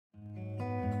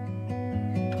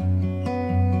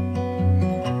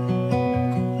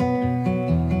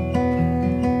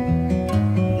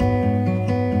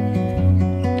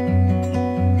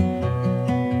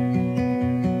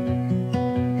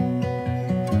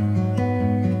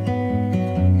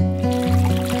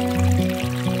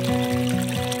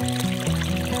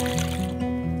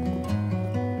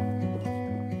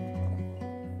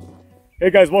Hey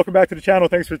guys, welcome back to the channel.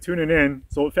 Thanks for tuning in.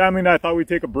 So family and I thought we'd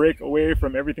take a break away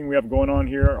from everything we have going on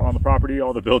here on the property,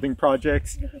 all the building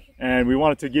projects, and we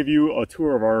wanted to give you a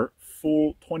tour of our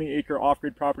full 20-acre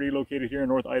off-grid property located here in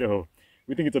North Idaho.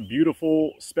 We think it's a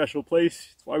beautiful, special place.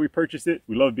 It's why we purchased it.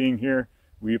 We love being here.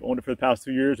 We've owned it for the past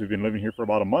 2 years. We've been living here for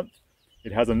about a month.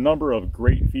 It has a number of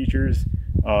great features,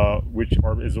 which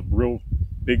is a real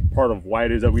big part of why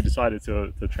it is that we decided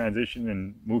to transition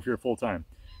and move here full time.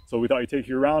 So we thought we'd take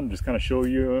you around and just kind of show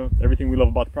you everything we love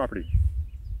about the property.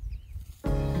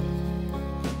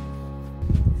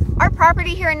 Our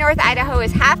property here in North Idaho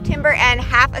is half timber and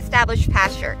half established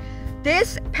pasture.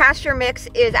 This pasture mix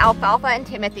is alfalfa and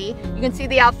timothy. You can see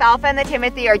the alfalfa and the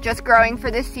timothy are just growing for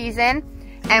this season,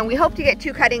 and we hope to get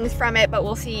 2 cuttings from it, but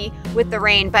we'll see with the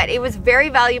rain. But it was very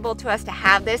valuable to us to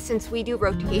have this since we do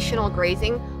rotational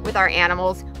grazing with our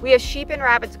animals. We have sheep and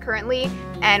rabbits currently,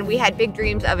 and we had big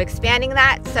dreams of expanding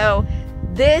that. So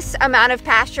this amount of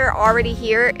pasture already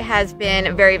here has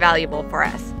been very valuable for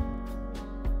us.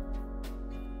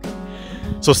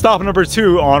 So stop number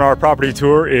 2 on our property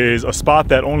tour is a spot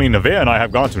that only Nevaeh and I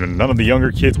have gone to, and none of the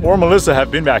younger kids or Melissa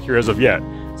have been back here as of yet.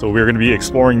 So we're going to be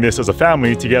exploring this as a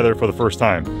family together for the first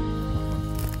time.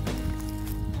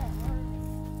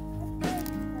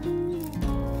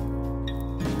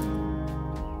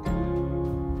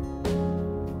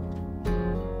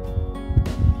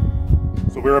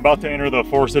 So we're about to enter the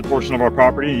forested portion of our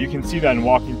property. You can see that in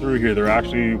walking through here, there are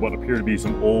actually what appear to be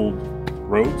some old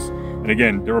roads. And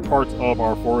again, there were parts of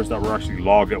our forest that were actually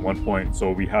logged at one point.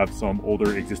 So we have some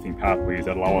older existing pathways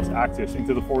that allow us access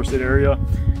into the forested area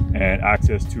and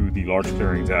access to the large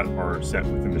clearings that are set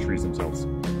within the trees themselves.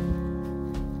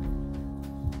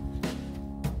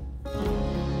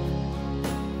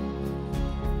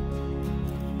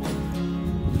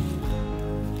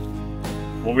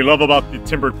 What we love about the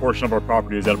timbered portion of our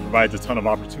property is that it provides a ton of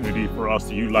opportunity for us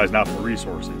to utilize natural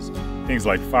resources. Things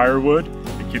like firewood.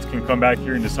 The kids can come back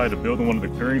here and decide to build in one of the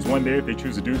clearings one day if they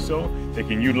choose to do so. They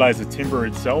can utilize the timber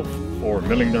itself for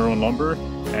milling their own lumber.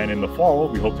 And in the fall,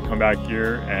 we hope to come back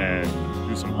here and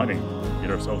do some hunting.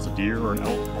 Get ourselves a deer or an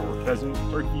elk or a pheasant,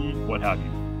 turkey, what have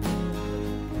you.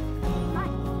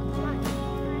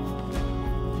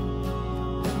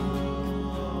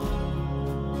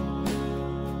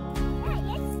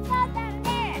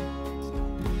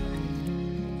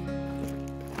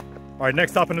 All right,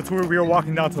 next stop in the tour, we are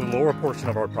walking down to the lower portion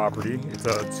of our property. It's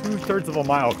a 2/3 of a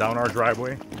mile down our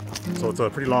driveway. So it's a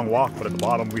pretty long walk, but at the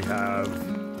bottom we have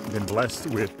been blessed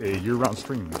with a year-round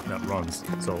stream that runs.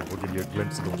 So we'll give you a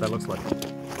glimpse of what that looks like.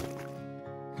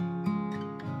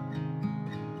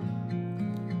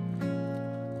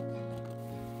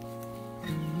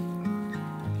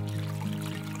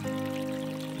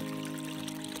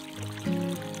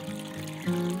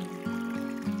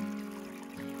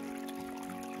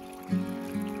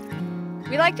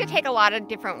 We like to take a lot of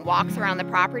different walks around the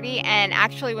property, and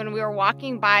actually when we were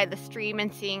walking by the stream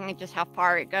and seeing just how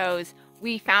far it goes,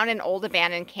 we found an old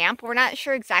abandoned camp. We're not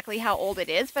sure exactly how old it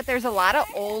is, but there's a lot of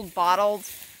old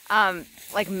bottles,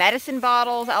 like medicine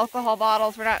bottles, alcohol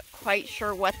bottles. We're not quite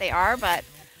sure what they are, but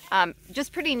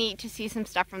just pretty neat to see some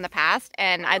stuff from the past,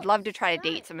 and I'd love to try to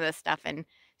date some of this stuff and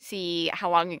see how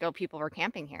long ago people were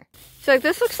camping here. So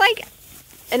this looks like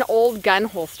an old gun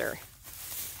holster.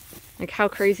 Like, how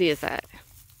crazy is that?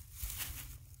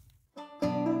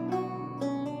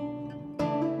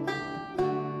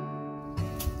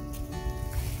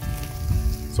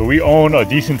 So we own a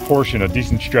decent portion, a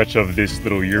decent stretch of this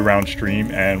little year-round stream,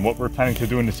 and what we're planning to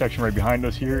do in the section right behind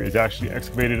us here is actually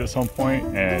excavate it at some point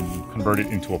and convert it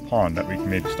into a pond that we can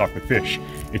maybe stock with fish.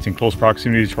 It's in close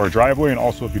proximity to our driveway, and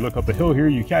also if you look up the hill here,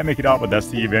 you can't make it out, but that's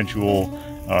the eventual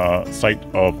site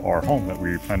of our home that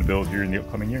we plan to build here in the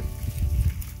upcoming year.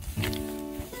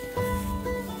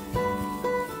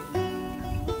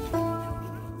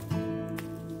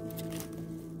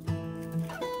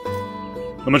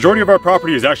 The majority of our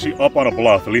property is actually up on a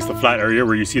bluff, at least the flat area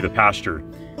where you see the pasture.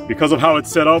 Because of how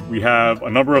it's set up, we have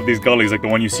a number of these gullies like the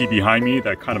one you see behind me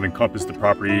that kind of encompass the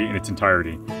property in its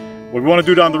entirety. What we want to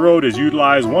do down the road is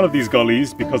utilize one of these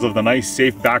gullies because of the nice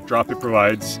safe backdrop it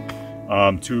provides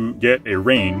to get a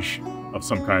range of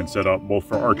some kind set up both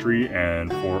for archery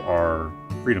and for our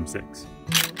freedom sticks.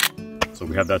 So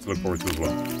we have that to look forward to as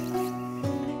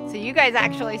well. So you guys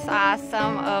actually saw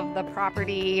some of the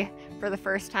property for the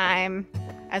first time,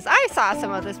 as I saw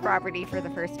some of this property for the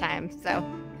first time. So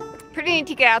pretty neat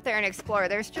to get out there and explore.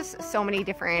 There's just so many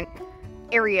different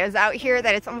areas out here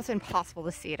that it's almost impossible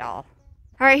to see it all.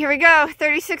 All right, here we go.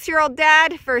 36-year-old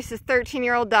dad versus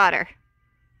 13-year-old daughter.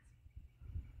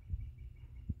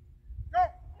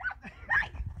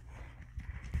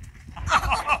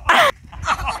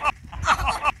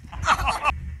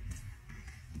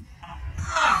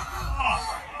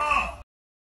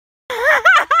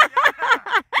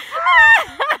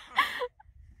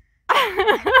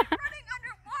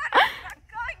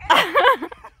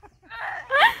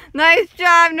 Nice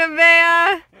job,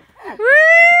 Nevaeh. Woo!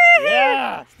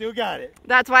 Yeah, still got it.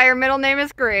 That's why her middle name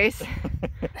is Grace.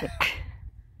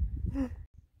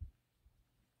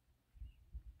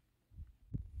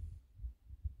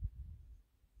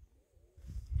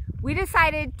 We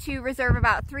decided to reserve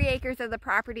about 3 acres of the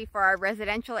property for our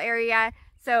residential area.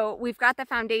 So we've got the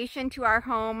foundation to our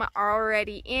home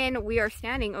already in. We are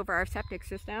standing over our septic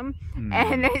system.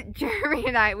 And Jeremy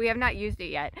and I, we have not used it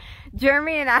yet.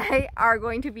 Jeremy and I are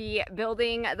going to be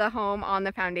building the home on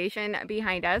the foundation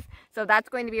behind us. So that's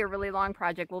going to be a really long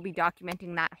project. We'll be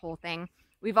documenting that whole thing.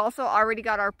 We've also already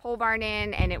got our pole barn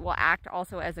in, and it will act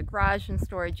also as a garage and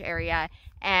storage area.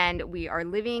 And we are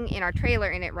living in our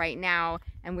trailer in it right now,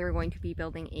 and we're going to be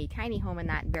building a tiny home in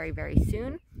that very, very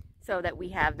soon, so that we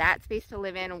have that space to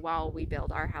live in while we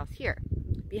build our house here.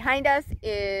 Behind us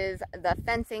is the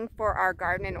fencing for our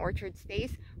garden and orchard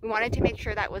space. We wanted to make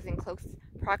sure that was in close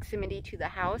proximity to the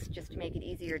house, just to make it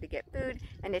easier to get food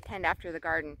and to tend after the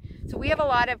garden. So we have a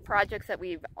lot of projects that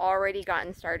we've already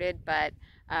gotten started, but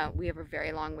we have a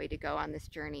very long way to go on this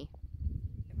journey.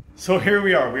 So here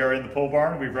we are in the pole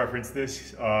barn. We've referenced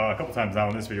this a couple times now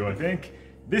in this video, I think.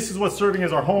 This is what's serving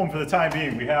as our home for the time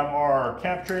being. We have our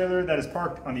camp trailer that is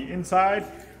parked on the inside.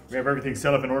 We have everything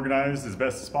set up and organized as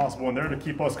best as possible in there to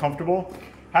keep us comfortable.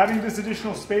 Having this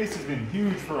additional space has been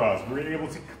huge for us. We're able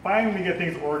to finally get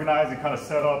things organized and kind of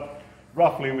set up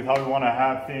roughly with how we want to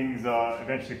have things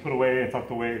eventually put away and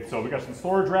tucked away. So we got some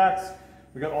storage racks.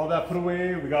 We got all that put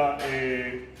away. We got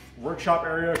a workshop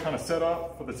area kind of set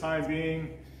up for the time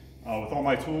being with all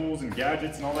my tools and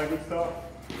gadgets and all that good stuff.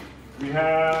 We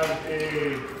have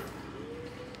a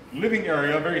living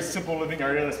area, a very simple living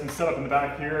area that's been set up in the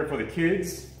back here for the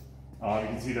kids. You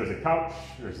can see there's a couch,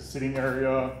 there's a sitting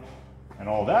area, and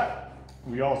all that.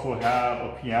 We also have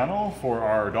a piano for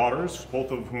our daughters,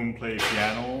 both of whom play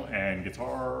piano and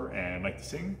guitar and like to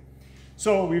sing.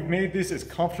 So we've made this as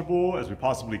comfortable as we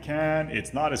possibly can.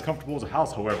 It's not as comfortable as a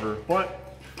house, however, but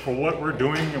for what we're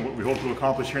doing and what we hope to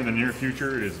accomplish here in the near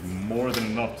future, it is more than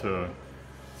enough to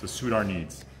suit our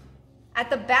needs. At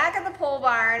the back of the pole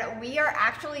barn, we are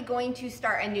actually going to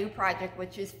start a new project,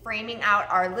 which is framing out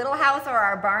our little house or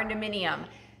our barn dominium.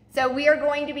 So we are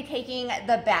going to be taking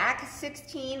the back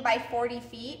 16 by 40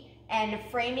 feet and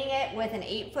framing it with an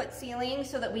 8-foot ceiling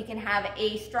so that we can have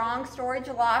a strong storage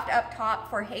loft up top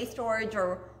for hay storage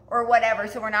or whatever,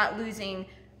 so we're not losing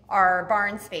our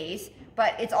barn space.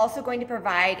 But it's also going to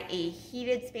provide a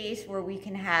heated space where we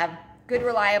can have good,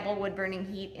 reliable wood-burning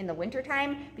heat in the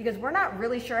wintertime, because we're not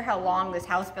really sure how long this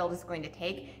house build is going to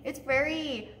take. It's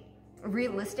very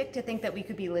realistic to think that we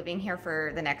could be living here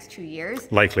for the next 2 years.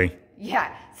 Likely.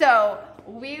 Yeah, so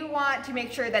we want to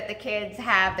make sure that the kids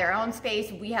have their own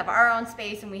space, we have our own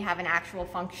space, and we have an actual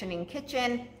functioning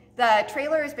kitchen. The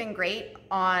trailer has been great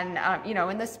on, you know,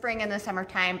 in the spring and the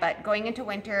summertime, but going into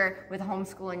winter with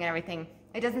homeschooling and everything,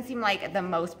 it doesn't seem like the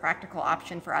most practical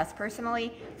option for us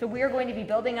personally. So we are going to be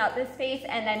building out this space,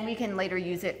 and then we can later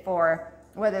use it for,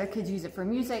 whether the kids use it for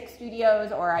music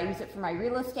studios, or I use it for my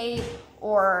real estate,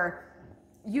 or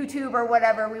YouTube, or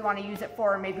whatever we want to use it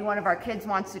for. Maybe one of our kids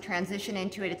wants to transition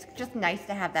into it. It's just nice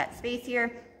to have that space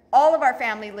here. All of our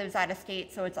family lives out of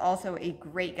state, so it's also a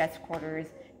great guest quarters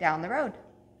down the road.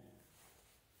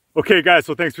 Okay guys,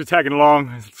 so thanks for tagging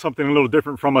along. Something a little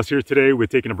different from us here today. We're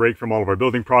taking a break from all of our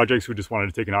building projects. We just wanted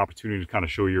to take an opportunity to kind of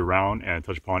show you around and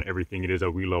touch upon everything it is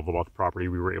that we love about the property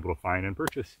we were able to find and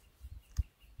purchase.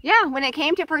 Yeah, when it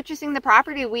came to purchasing the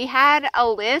property, we had a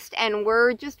list, and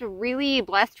we're just really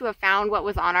blessed to have found what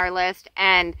was on our list.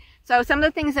 And so some of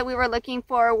the things that we were looking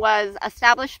for was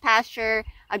established pasture,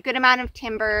 a good amount of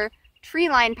timber,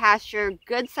 tree-lined pasture,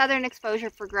 good southern exposure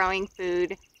for growing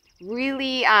food,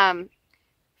 really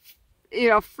you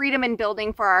know, freedom in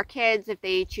building for our kids if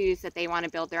they choose that they want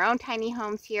to build their own tiny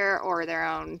homes here or their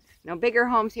own, you know, bigger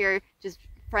homes here, just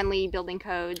friendly building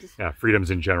codes. Yeah,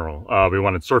 freedoms in general. We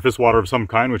wanted surface water of some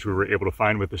kind, which we were able to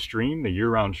find with the stream, the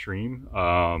year-round stream.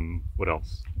 What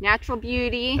else? Natural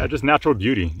beauty. Yeah, just natural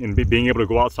beauty, and being able to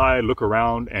go outside, look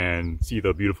around, and see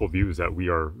the beautiful views that we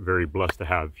are very blessed to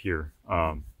have here.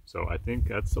 So I think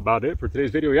that's about it for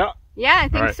today's video. Yeah. Yeah, I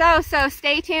think so. So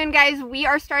stay tuned, guys. We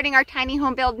are starting our tiny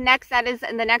home build next. That is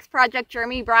in the next project.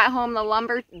 Jeremy brought home the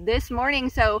lumber this morning,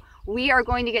 so we are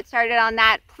going to get started on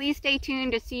that. Please stay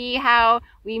tuned to see how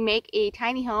we make a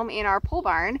tiny home in our pole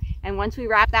barn. And once we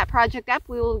wrap that project up,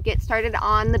 we will get started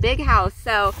on the big house.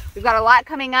 So we've got a lot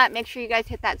coming up. Make sure you guys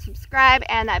hit that subscribe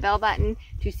and that bell button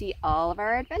to see all of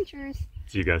our adventures.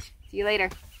 See you guys. See you later.